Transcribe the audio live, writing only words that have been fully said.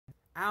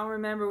I don't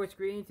remember which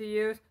greeting to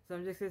use, so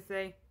I'm just going to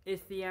say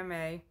it's the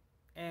MA.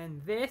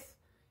 And this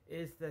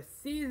is the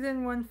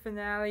Season 1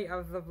 finale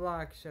of the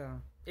vlog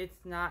show.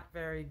 It's not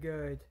very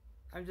good.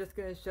 I'm just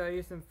going to show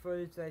you some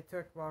footage that I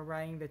took while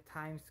riding the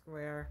Times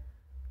Square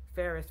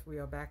Ferris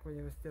wheel back when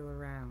it was still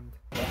around.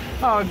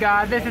 Oh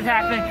god, this is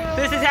happening!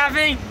 This is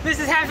happening! This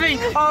is happening!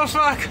 Oh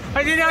fuck!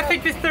 I did not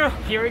think this through!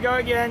 Here we go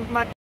again.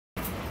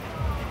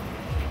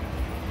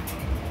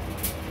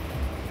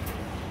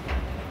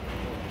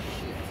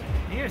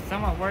 You're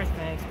somewhat worse than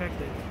I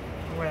expected.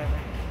 Whatever.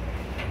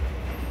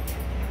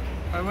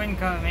 I wouldn't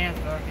call it man,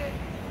 but okay.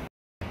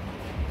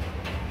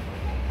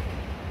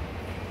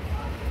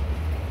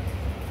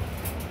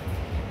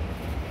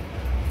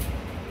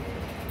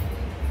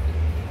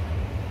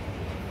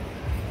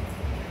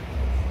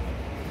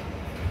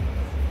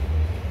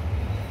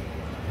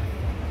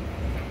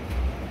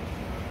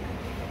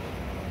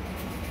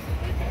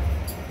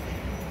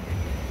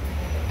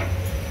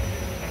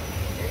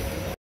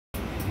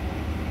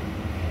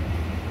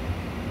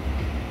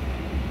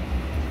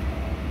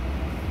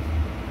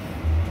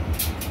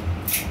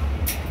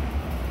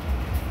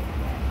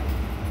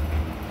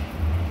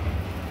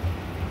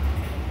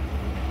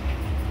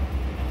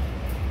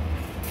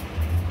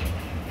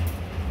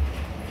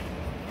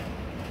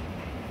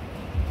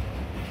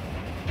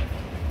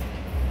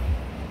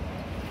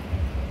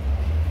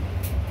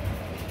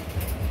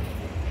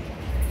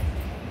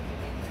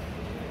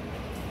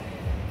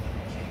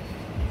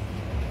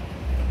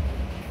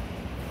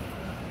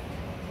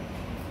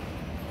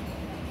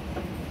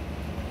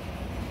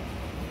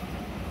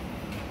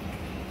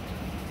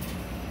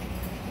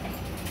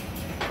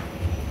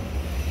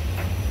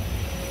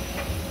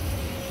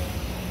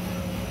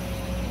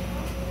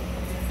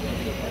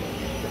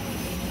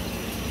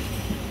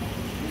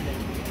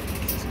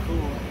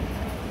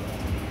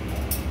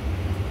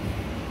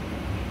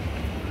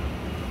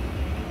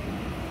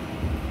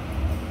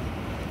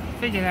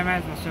 Figured I might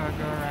as well show it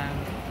go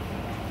around.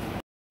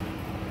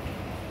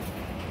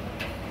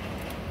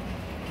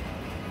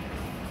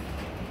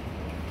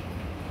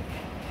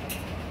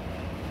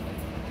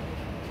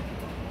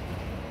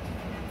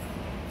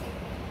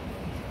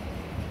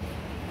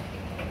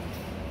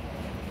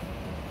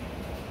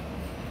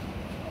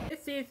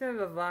 This season of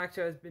the vlog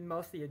show has been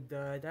mostly a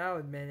dud, I'll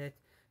admit it.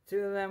 2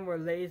 of them were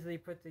lazily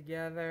put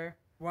together,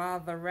 while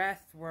the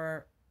rest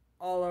were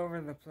all over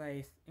the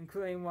place,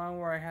 including one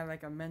where I had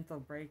like a mental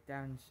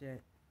breakdown and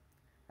shit.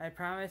 I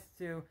promise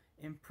to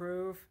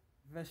improve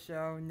the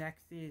show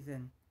next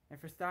season. And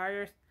for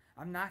starters,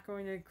 I'm not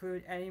going to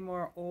include any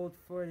more old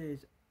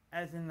footage,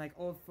 as in like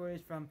old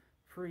footage from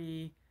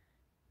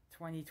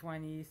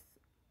pre-2020s.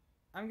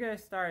 I'm going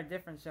to start a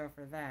different show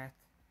for that.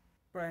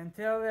 But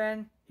until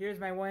then, here's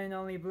my one and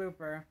only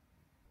blooper.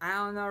 I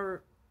don't know.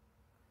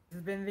 This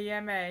has been the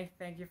MA.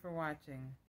 Thank you for watching.